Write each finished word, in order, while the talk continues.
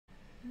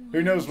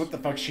Who knows what the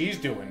fuck she's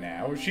doing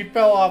now? She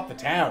fell off the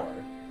tower.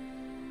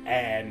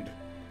 And,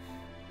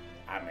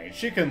 I mean,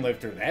 she couldn't live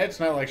through that. It's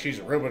not like she's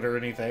a robot or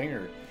anything,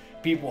 or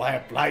people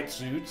have flight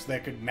suits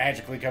that could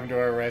magically come to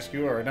our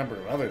rescue, or a number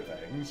of other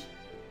things.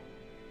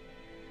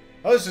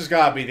 Oh, this has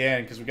gotta be the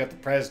end, because we got the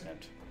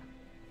president.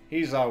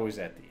 He's always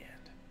at the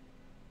end.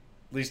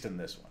 At least in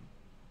this one.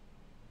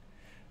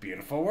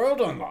 Beautiful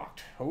world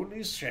unlocked. Holy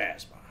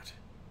Shazbot.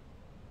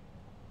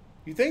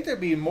 You'd think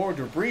there'd be more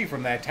debris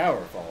from that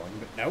tower falling,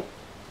 but nope.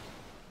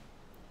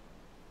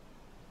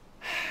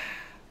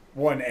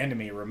 One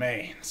enemy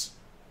remains.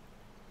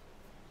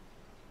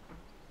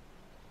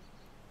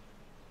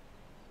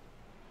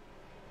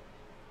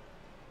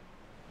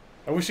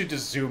 I wish it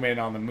just zoom in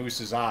on the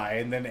moose's eye,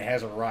 and then it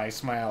has a wry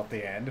smile at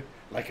the end,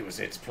 like it was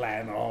its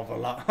plan all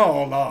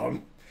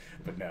along.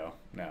 But no.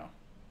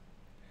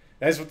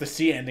 That's what the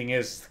C ending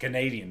is, the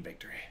Canadian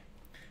victory.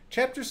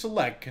 Chapter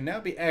Select can now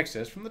be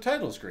accessed from the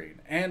title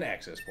screen and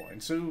access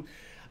points, so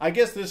I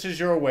guess this is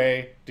your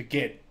way to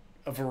get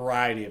a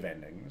variety of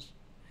endings.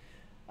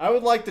 I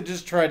would like to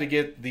just try to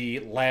get the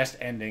last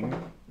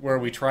ending, where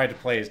we tried to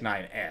play as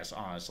 9S,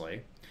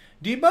 honestly.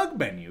 Debug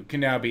menu can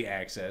now be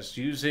accessed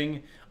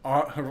using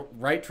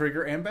right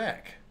trigger and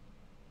back.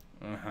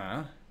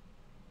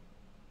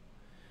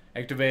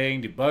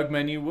 Activating debug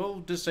menu will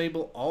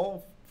disable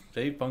all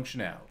save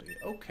functionality.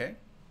 Okay.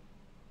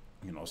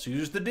 You can also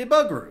use the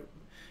debug room.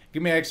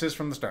 Give me access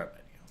from the start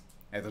menu.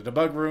 At the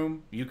debug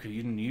room, you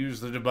can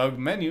use the debug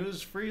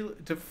menus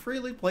to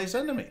freely place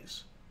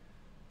enemies.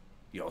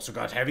 You also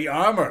got heavy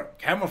armor,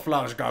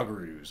 camouflage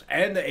goggles,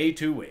 and the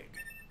A2 wig.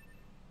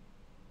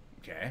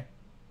 Okay.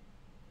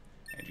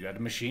 And you got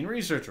a machine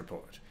research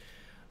report.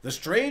 The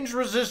strange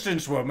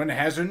resistance woman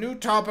has a new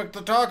topic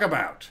to talk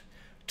about.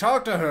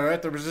 Talk to her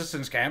at the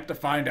resistance camp to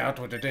find out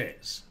what it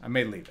is. I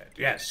may leave it.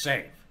 Yes,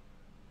 save.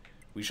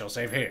 We shall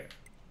save here.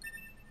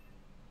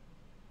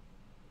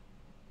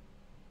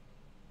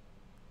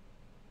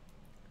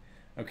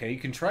 Okay, you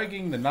can try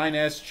getting the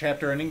 9S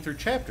chapter ending through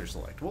chapter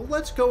select. Well,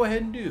 let's go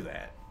ahead and do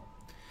that.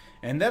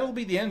 And that'll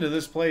be the end of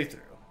this playthrough.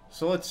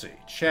 So let's see.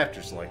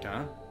 Chapter select,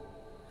 huh?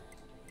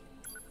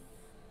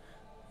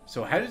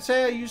 So how did it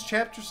say I used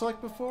chapter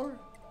select before?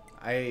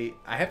 I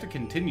have to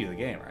continue the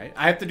game, right?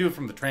 I have to do it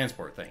from the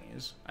transport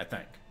thingies, I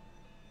think.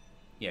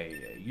 Yeah,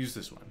 use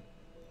this one.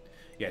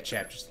 Yeah,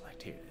 chapter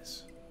select, here it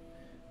is.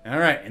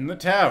 Alright, in the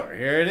tower,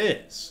 here it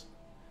is.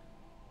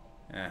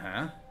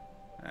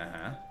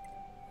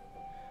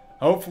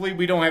 Hopefully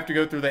we don't have to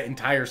go through that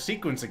entire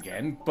sequence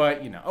again,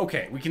 but, you know,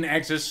 okay, we can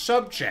access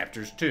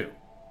sub-chapters too.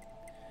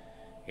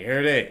 Here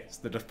it is,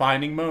 the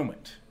defining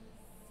moment.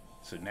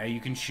 So now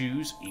you can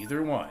choose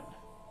either one.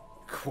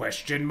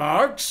 Question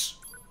marks?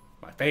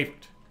 My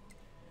favorite.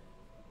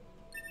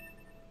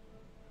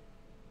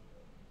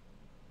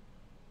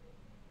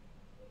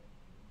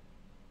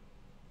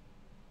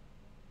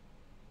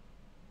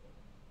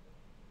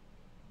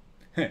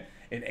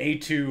 An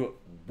A2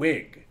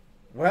 wig.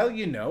 Well,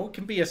 you know, it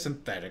can be a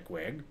synthetic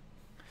wig.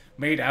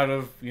 Made out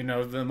of, you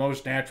know, the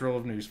most natural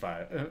of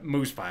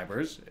moose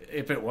fibers.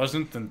 If it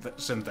wasn't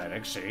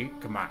synthetic, see?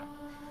 Come on.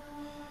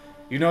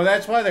 You know,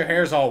 that's why their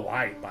hair's all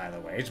white, by the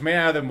way. It's made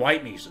out of them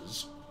white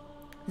nieces.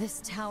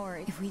 This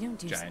tower, if we don't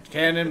do Giant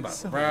cannon, blah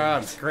blah blah,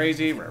 I'm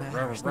crazy, rabble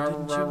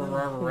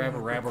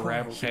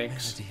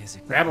cakes.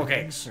 Rabble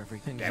cakes.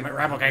 Damn it,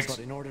 rabble cakes.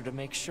 In order to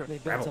make sure they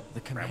built Rabble up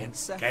the command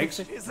center. cakes.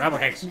 Rabble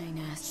cakes.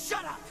 9S.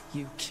 Shut up!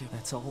 You kid,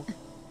 that's all.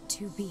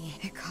 To be.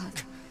 It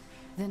caught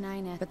the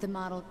 9S, but the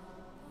model.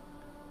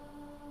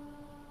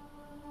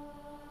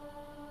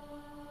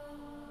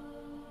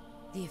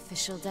 The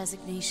official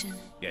designation?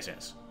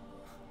 Yes.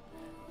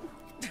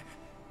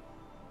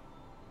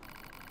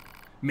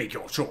 Make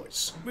your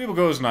choice. We will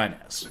go as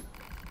 9S.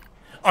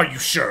 Are you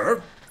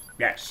sure?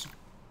 Yes.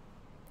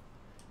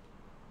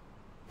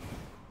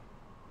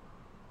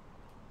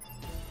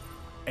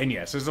 And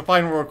yes, as a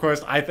final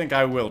request, I think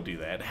I will do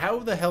that. How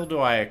the hell do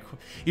I...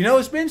 You know,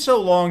 it's been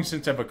so long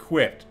since I've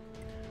equipped,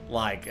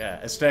 like,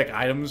 aesthetic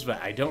items,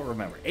 but I don't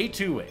remember.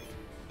 A2A.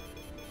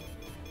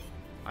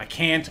 I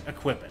can't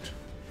equip it.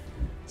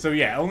 So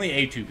yeah, only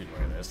A2 can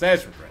wear this.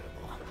 That's regrettable.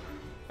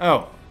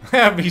 Oh,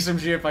 that'd be some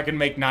shit if I can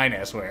make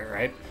 9S wear it,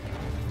 right?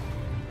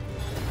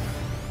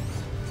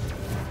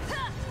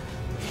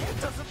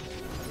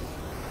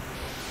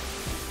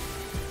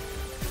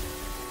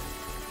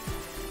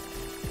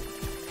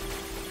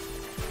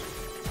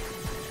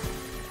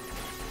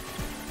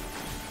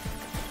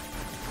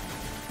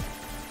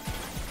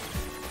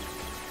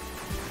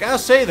 Gotta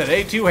say that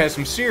A2 has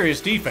some serious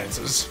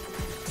defenses.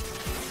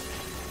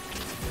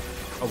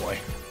 Oh boy.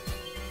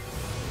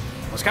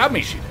 What's got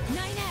me, she did?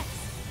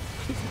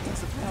 9S! It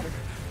doesn't matter.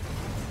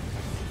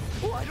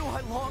 Why do I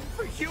long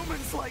for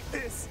humans like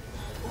this?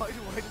 Why do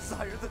I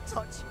desire the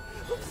touch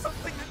of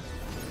something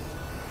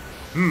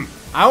that...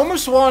 I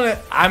almost want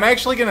to... I'm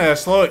actually gonna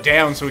slow it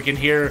down so we can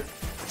hear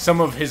some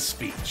of his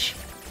speech.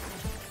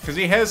 Because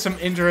he has some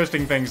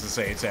interesting things to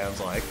say, it sounds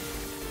like.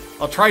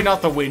 I'll try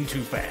not to win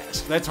too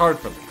fast. That's hard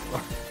for me.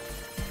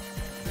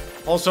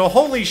 Also,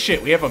 holy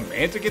shit, we have a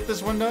man to get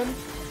this one done?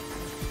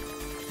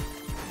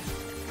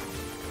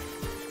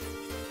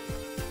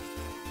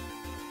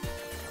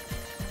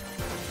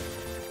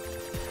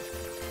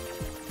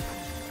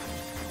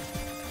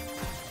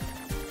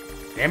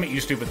 Damn it,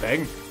 you stupid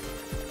thing.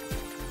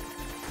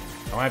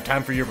 Don't have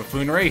time for your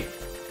buffoonery.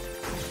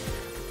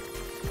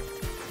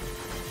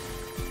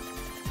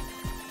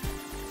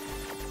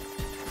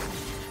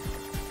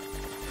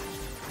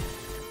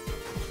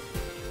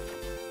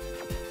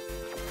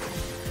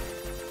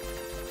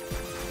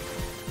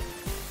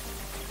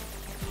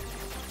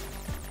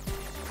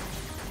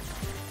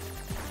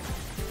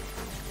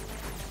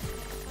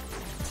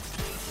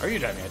 Are you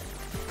done yet?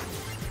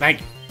 Thank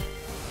you.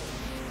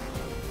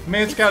 I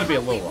mean, it's gotta be a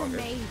little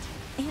longer.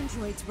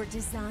 Androids were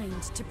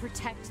designed to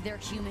protect their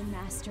human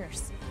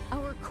masters.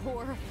 Our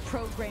core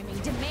programming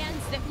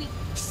demands that we...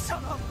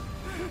 Shut up!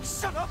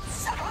 Shut up!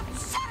 Shut up!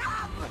 Shut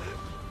up!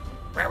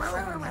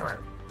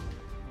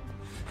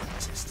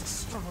 Just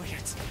destroy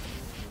it.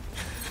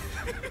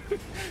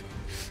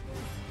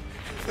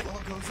 If it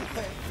all goes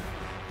away,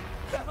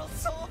 that'll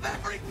solve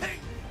everything!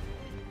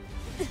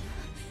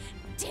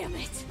 Damn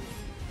it!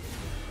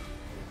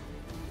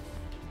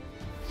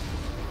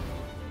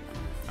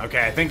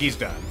 Okay, I think he's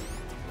done.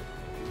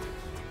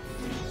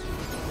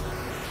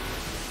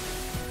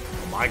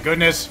 Oh my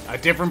goodness, a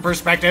different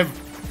perspective.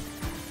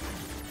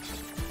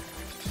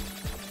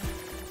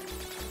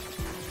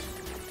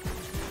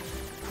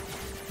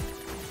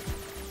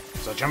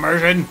 Such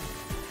immersion.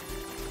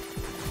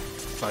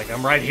 It's like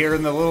I'm right here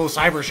in the little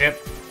cyber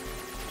ship.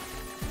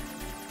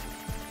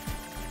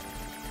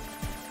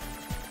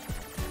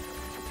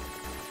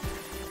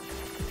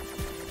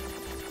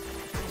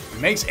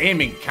 Makes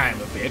aiming kind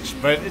of a bitch,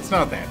 but it's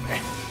not that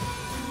bad.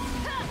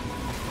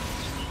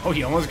 Oh,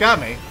 you almost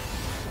got me.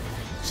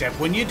 Except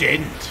when you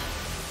didn't.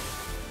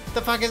 What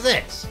the fuck is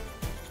this?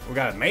 We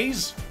got a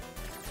maze?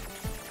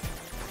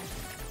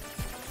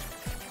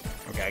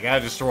 Okay, I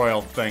gotta destroy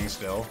all the things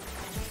still.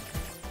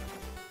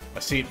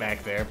 A seat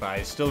back there, but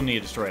I still need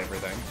to destroy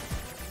everything.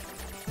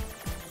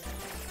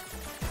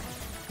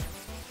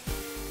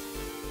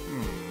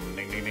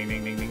 Ding, ding, ding,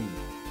 ding, ding, ding.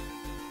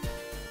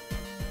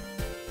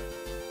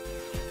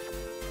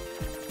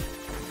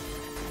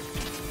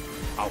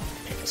 Oh,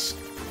 piss.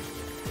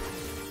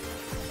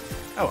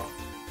 Oh well.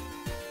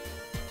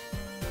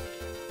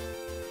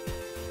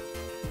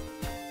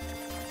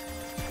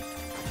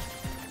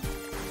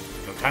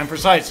 No time for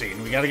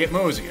sightseeing, we gotta get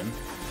moseying.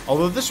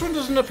 Although this one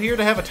doesn't appear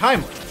to have a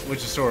time limit, which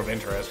is sort of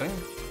interesting.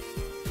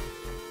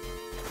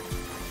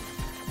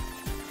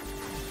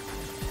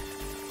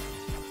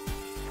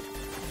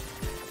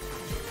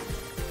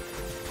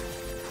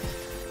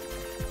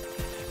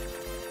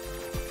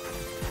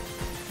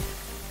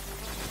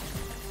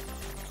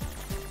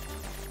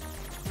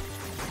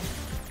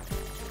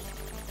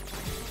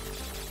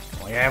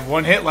 We have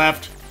one hit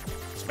left.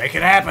 Let's make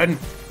it happen.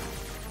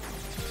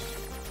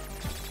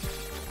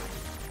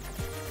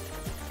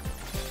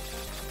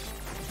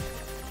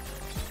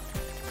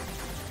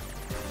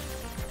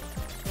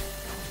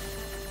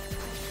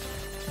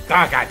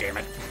 Ah,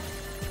 goddammit.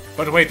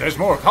 But wait, there's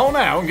more. Call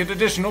now and get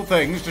additional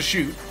things to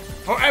shoot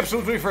for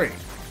absolutely free.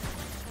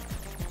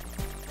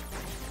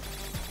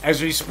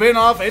 As we spin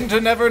off into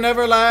Never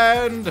Never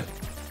Land.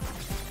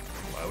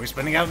 Why are we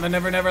spinning out in the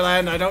Never Never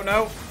Land? I don't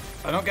know.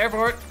 I don't care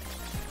for it.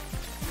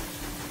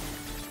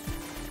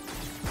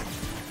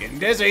 Getting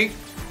dizzy.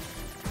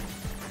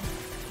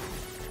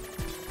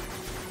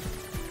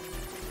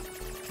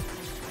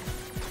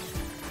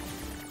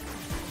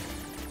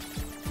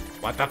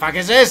 What the fuck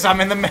is this? I'm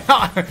in the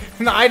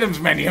in the items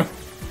menu.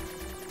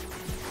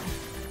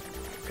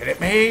 Could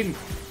it mean?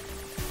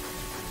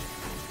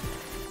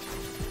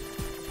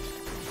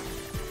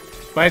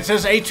 But it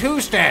says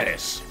A2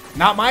 status,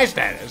 not my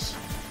status.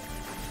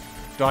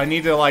 Do I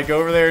need to like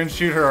go over there and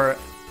shoot her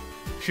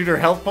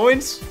health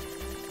points?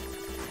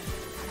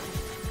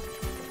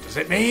 What does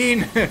it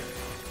mean?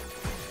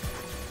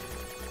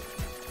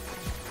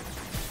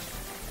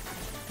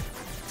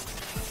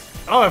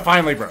 Oh, it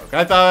finally broke.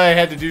 I thought I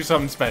had to do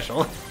something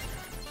special.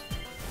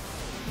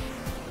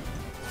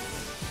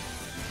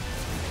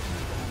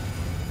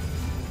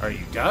 Are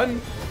you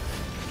done?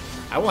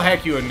 I will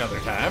hack you another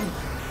time.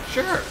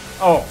 Sure.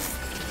 Oh,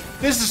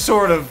 this is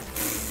sort of...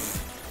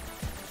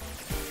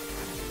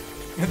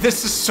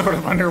 This is sort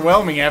of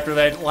underwhelming after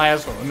that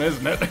last one,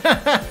 isn't it?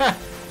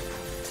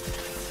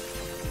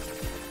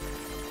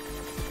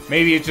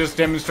 Maybe it just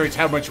demonstrates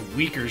how much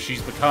weaker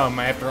she's become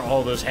after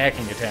all those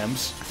hacking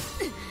attempts.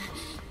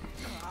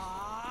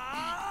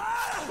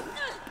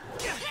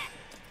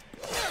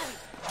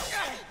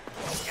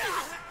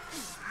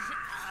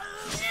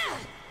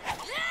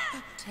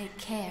 Take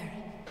care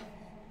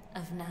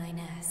of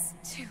 9S.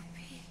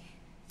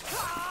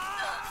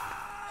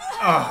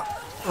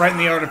 Right in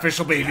the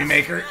artificial baby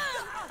maker.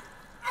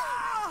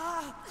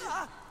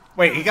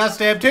 Wait, he got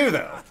stabbed too,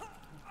 though.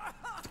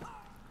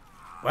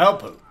 Well,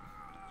 poop.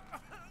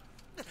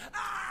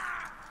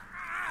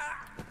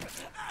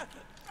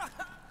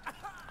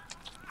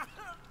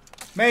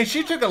 Man,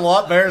 she took a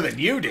lot better than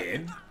you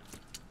did.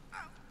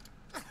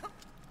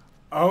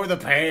 Oh, the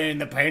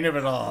pain of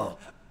it all.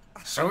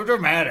 So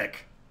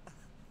dramatic.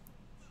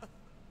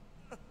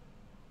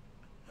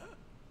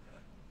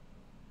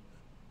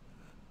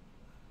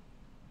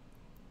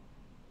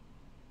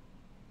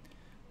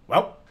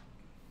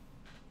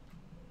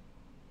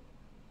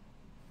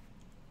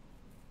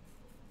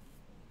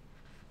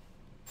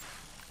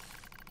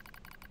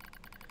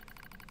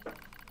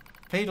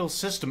 Fatal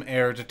system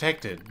error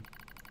detected.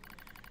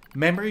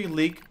 Memory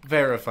leak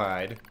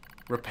verified.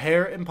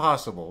 Repair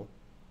impossible.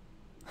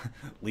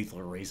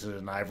 Lethal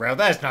raises an eyebrow.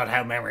 That's not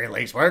how memory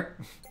leaks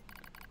work.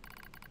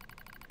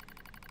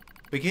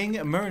 Beginning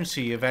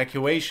emergency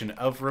evacuation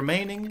of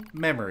remaining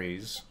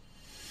memories.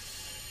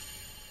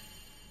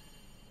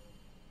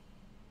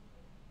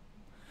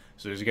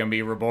 So is he going to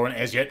be reborn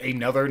as yet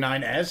another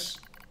 9S?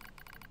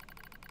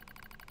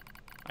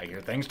 I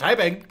hear things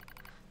typing.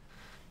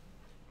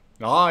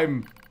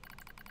 I'm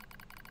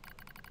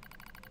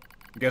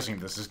guessing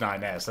this is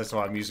 9S. That's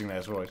why I'm using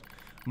that voice.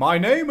 My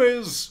name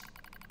is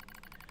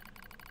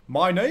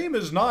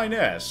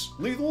 9S.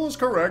 Lethal is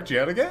correct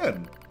yet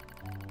again.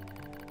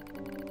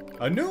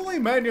 A newly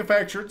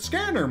manufactured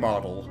scanner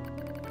model.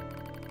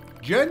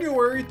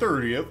 January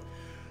 30th,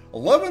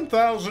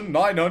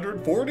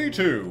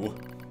 11,942.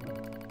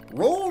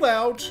 Rolled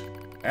out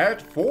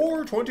at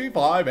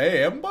 4:25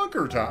 a.m.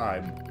 bunker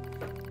time.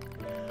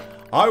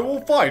 I will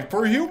fight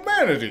for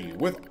humanity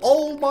with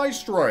all my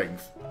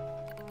strength.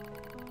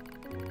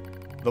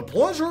 The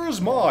pleasure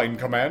is mine,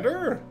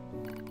 Commander.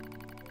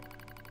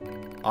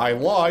 I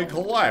lie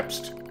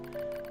collapsed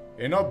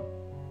in a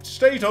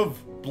state of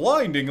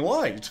blinding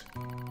light.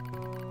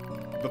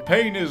 The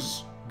pain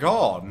is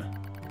gone.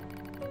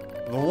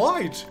 The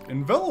light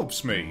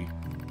envelops me.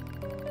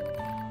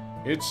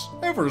 It's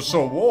ever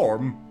so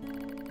warm.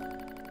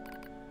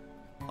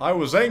 I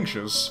was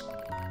anxious.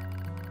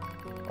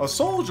 A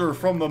soldier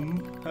from the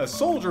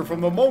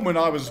moment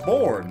I was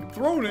born,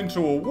 thrown into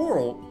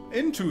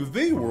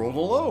the world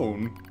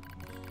alone.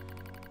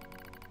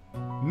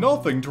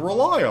 Nothing to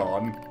rely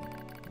on.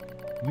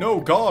 No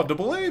God to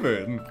believe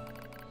in.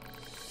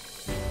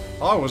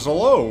 I was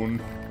alone.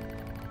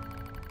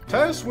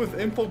 Tasked with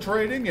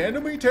infiltrating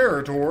enemy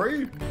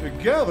territory to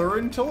gather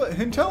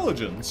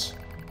intelligence.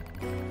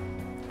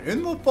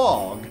 In the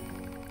fog.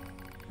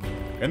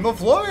 In the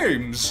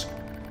flames.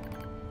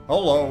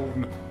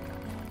 Alone.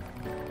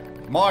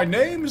 My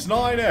name's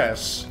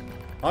 9S.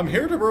 I'm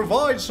here to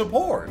provide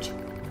support.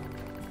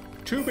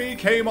 2B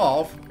came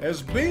off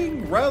as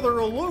being rather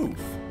aloof,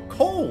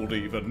 cold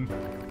even.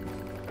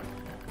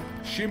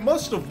 She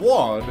must have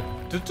wanted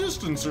to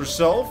distance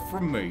herself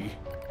from me.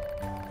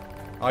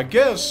 I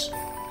guess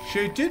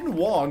she didn't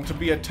want to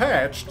be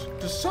attached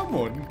to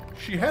someone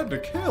she had to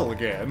kill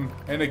again,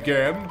 and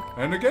again,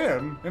 and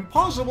again, and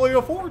possibly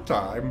a fourth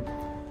time.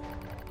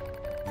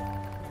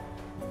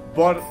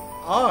 But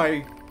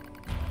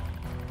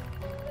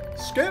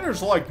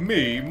scanners like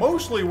me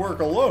mostly work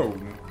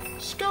alone,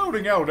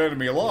 scouting out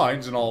enemy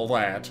lines and all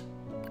that.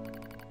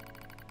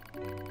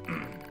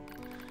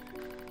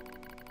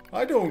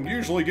 I don't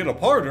usually get a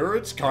partner,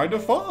 it's kind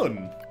of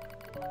fun.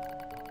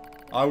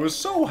 I was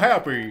so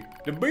happy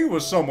to be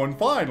with someone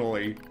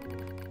finally.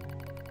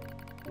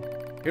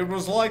 It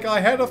was like I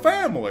had a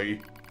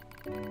family.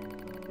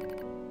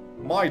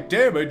 My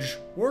damage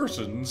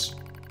worsens.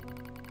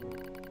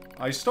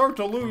 I start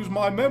to lose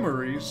my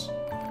memories.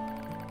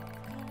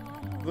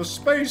 The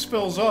space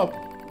fills up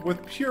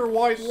with pure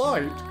white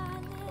light.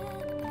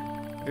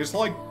 It's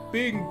like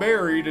being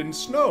buried in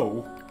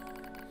snow.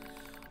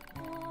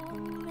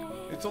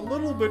 It's a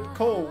little bit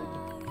cold.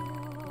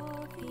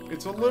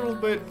 It's a little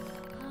bit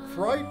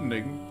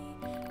frightening.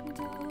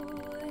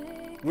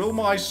 Will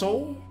my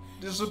soul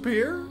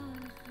disappear?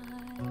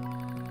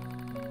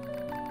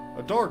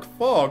 A dark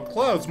fog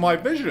clouds my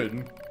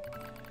vision.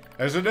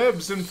 As it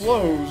ebbs and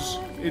flows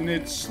in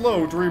its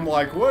slow,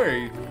 dreamlike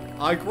way,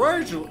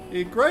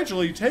 it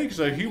gradually takes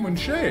a human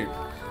shape.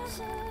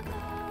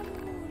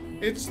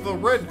 It's the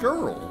Red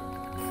Girl.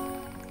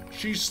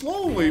 She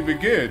slowly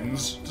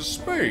begins to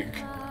speak.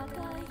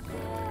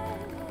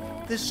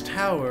 This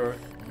tower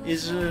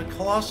is a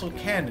colossal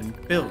cannon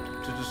built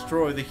to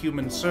destroy the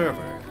human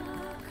server.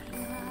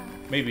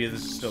 Maybe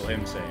this is still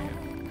him saying it.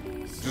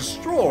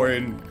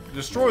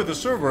 Destroy the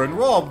server and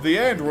rob the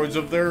androids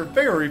of their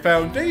very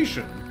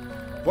foundation.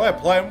 That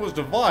plan was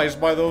devised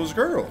by those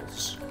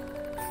girls.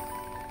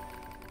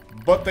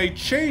 But they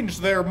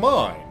changed their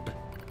mind.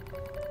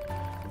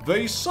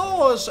 They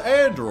saw us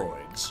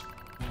androids.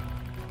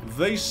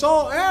 They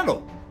saw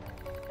Adam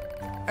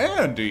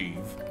and Eve.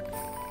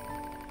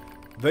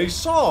 They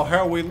saw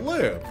how we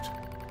lived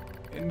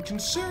and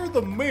considered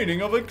the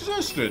meaning of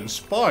existence.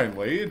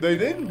 Finally, they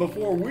didn't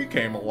before we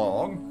came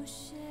along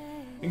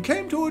and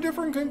came to a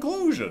different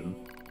conclusion.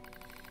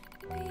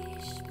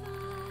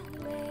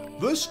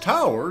 This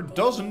tower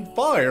doesn't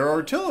fire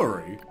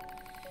artillery.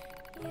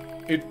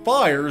 It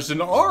fires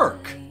an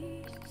arc.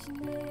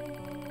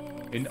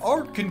 An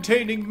arc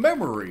containing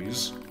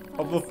memories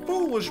of the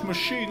foolish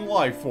machine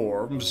life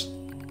forms.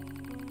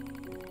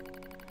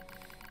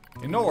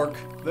 An arc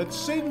that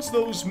sends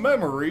those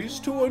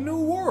memories to a new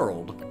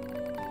world.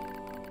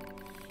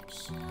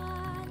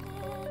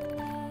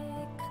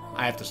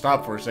 I have to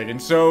stop for a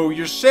second. So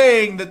you're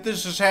saying that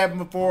this has happened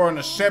before on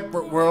a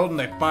separate world and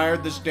they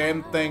fired this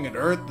damn thing at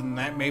Earth and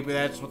that maybe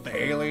that's what the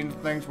alien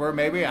things were,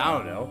 maybe? I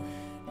don't know.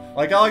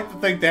 Like, I like to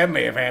think that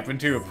may have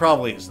happened too. It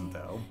probably isn't,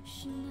 though.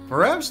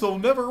 Perhaps they'll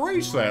never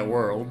reach that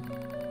world.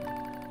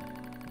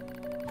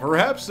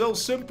 Perhaps they'll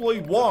simply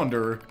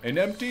wander an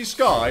empty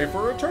sky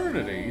for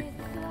eternity.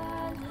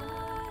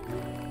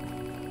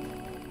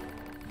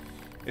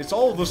 It's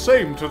all the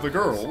same to the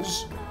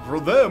girls. For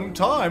them,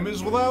 time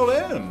is without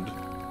end.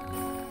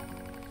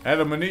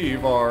 Adam and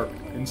Eve are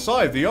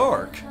inside the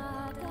Ark.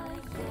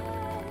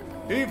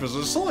 Eve is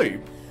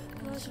asleep.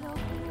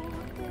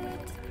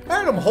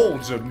 Adam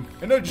holds him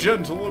in a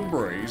gentle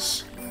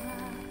embrace.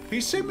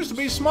 He seems to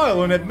be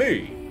smiling at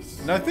me,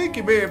 and I think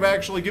he may have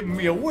actually given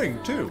me a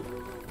wink, too.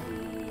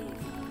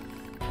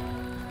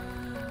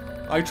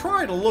 I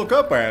try to look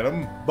up at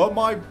him, but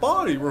my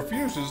body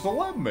refuses to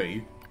let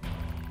me.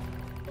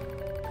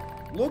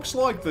 Looks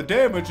like the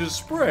damage has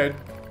spread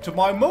to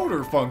my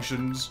motor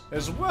functions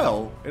as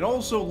well, and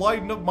also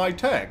lighten up my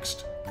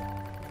text.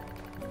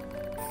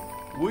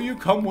 Will you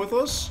come with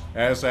us?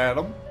 Asked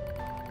Adam.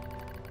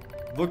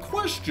 The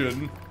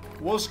question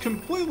was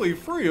completely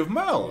free of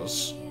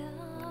malice.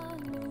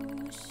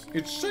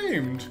 It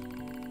seemed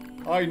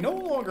I no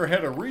longer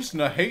had a reason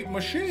to hate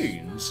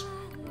machines.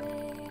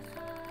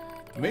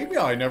 Maybe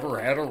I never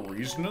had a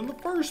reason in the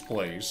first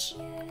place.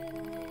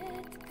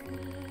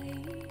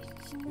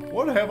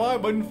 What have I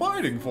been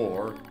fighting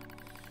for?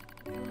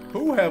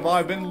 Who have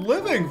I been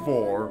living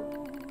for?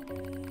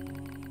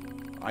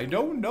 I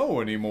don't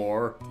know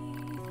anymore.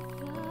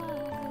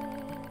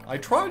 I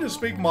try to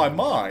speak my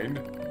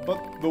mind,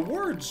 but the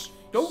words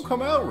don't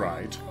come out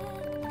right.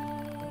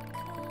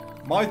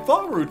 My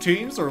thought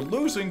routines are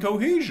losing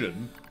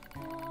cohesion.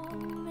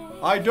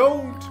 I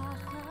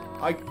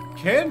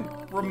can't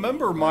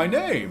remember my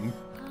name.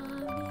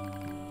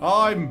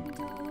 I'm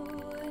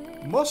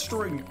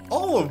mustering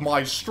all of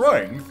my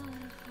strength.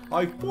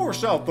 I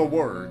force out the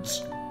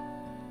words.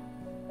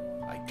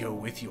 I go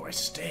with you, I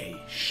stay.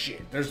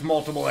 Shit, there's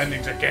multiple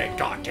endings again,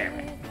 god damn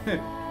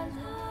it.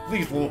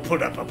 Lethal will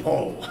put up a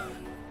poll.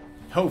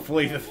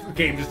 Hopefully the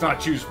game does not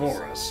choose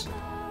for us,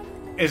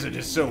 as it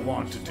is so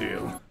wont to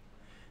do.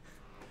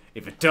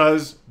 If it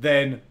does,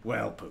 then,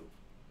 well, poop,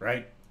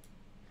 right?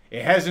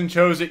 It hasn't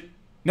chosen.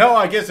 No,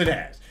 I guess it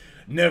has.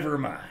 Never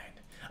mind.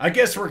 I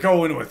guess we're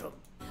going with them.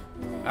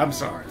 I'm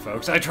sorry,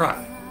 folks, I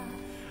tried.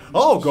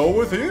 I'll go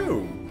with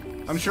you.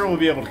 I'm sure we'll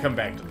be able to come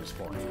back to this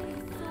point.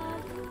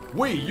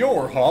 We,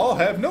 your Hall,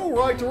 have no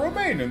right to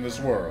remain in this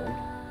world.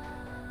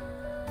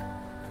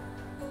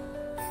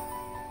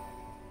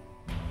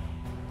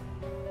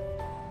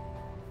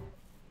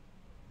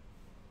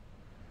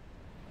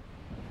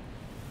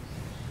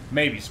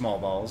 Maybe small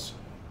balls.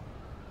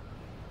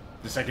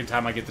 The second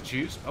time I get to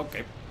choose?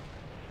 Okay.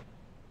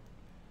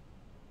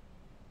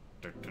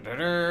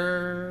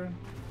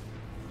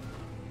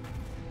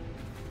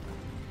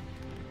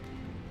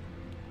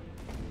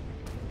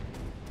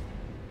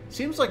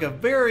 Seems like a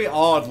very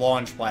odd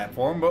launch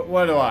platform, but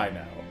what do I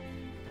know?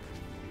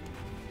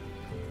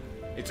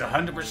 It's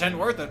 100%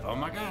 worth it. Oh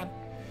my god.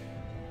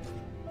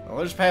 Well,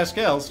 there's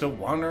Pascal still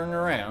wandering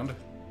around.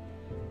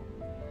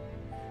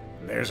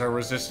 There's our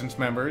Resistance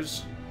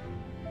members.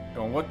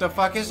 Going, what the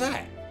fuck is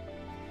that?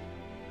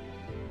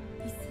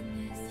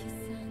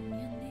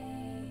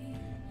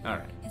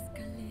 Alright.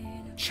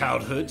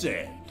 Childhood's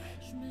end.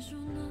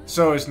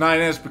 So has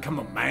 9S become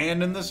a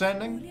man in this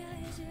ending?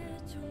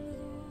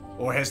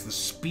 Or has the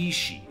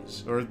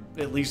species, or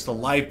at least the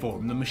life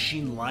form, the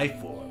machine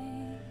life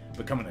form,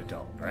 become an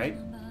adult, right?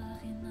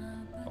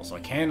 Also,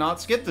 I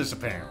cannot skip this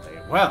apparently.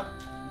 Well.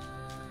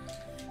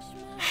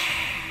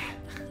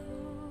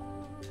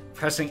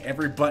 Pressing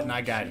every button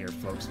I got here,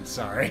 folks, I'm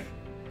sorry.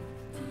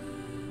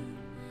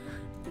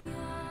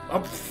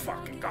 Oh,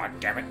 fucking god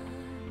damn it.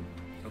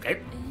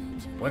 Okay.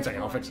 1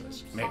 second, I'll fix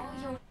this. Maybe.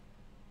 Oh,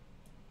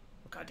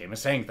 god damn it,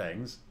 saying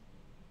things.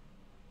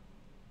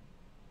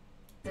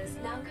 Is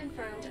now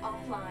confirmed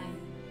offline.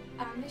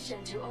 Our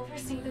mission to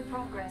oversee the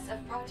progress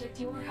of Project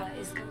Yorha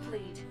is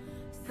complete.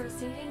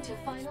 Proceeding to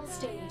final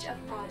stage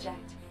of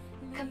project.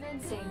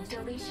 Commencing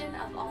deletion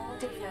of all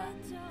data.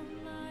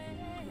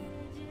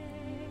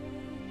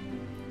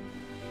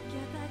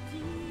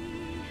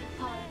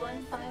 Pod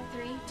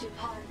 153 to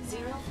Pod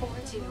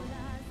 042.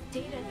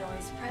 Data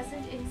noise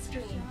present in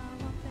stream.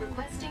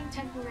 Requesting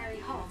temporary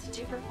halt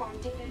to perform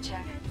data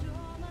check.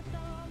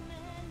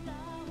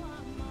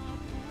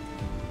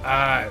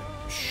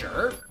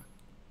 Sure.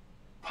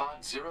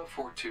 Pod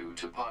 042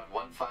 to Pod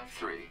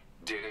 153.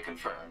 Data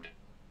confirmed.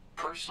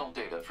 Personal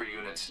data for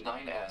units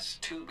 9S,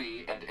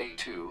 2B, and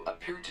A2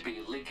 appear to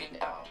be leaking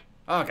out.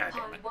 Oh, god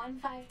damn Pod it.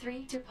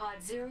 153 to Pod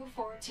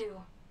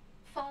 042.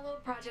 Follow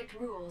project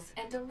rules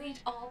and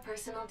delete all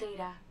personal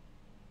data.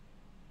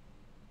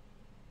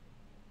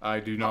 I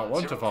do not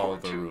want to follow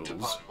the 042 to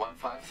rules. Pod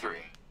 153.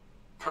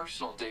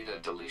 Personal data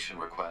deletion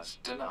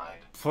request denied.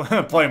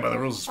 Playing by the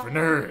rules is for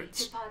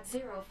nerds. To Pod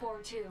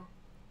 042.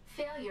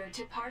 Failure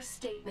to parse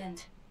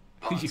statement.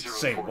 Pod You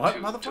say what,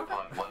 042 motherfucker? to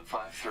Pod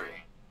 153.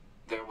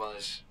 There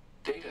was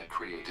data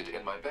created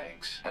in my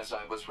banks as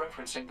I was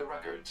referencing the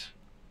records.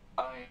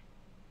 I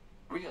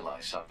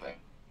realized something.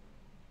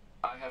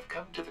 I have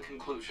come to the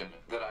conclusion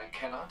that I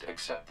cannot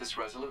accept this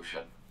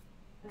resolution.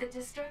 The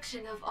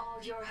destruction of all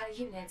Yorha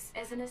units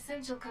is an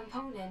essential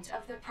component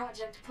of the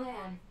project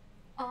plan.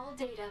 All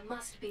data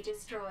must be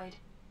destroyed.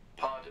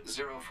 Pod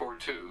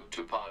 042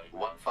 to Pod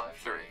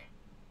 153.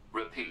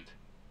 Repeat.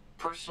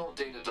 Personal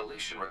data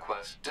deletion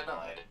request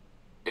denied.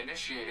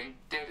 Initiating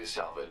data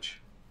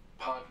salvage.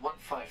 Pod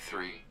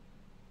 153.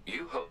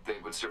 You hoped they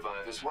would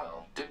survive as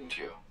well, didn't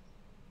you?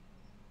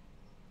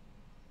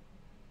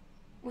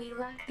 We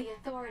lack the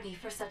authority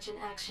for such an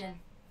action.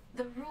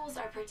 The rules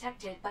are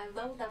protected by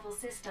low-level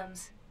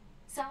systems.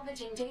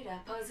 Salvaging data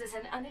poses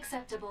an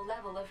unacceptable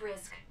level of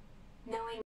risk. Knowing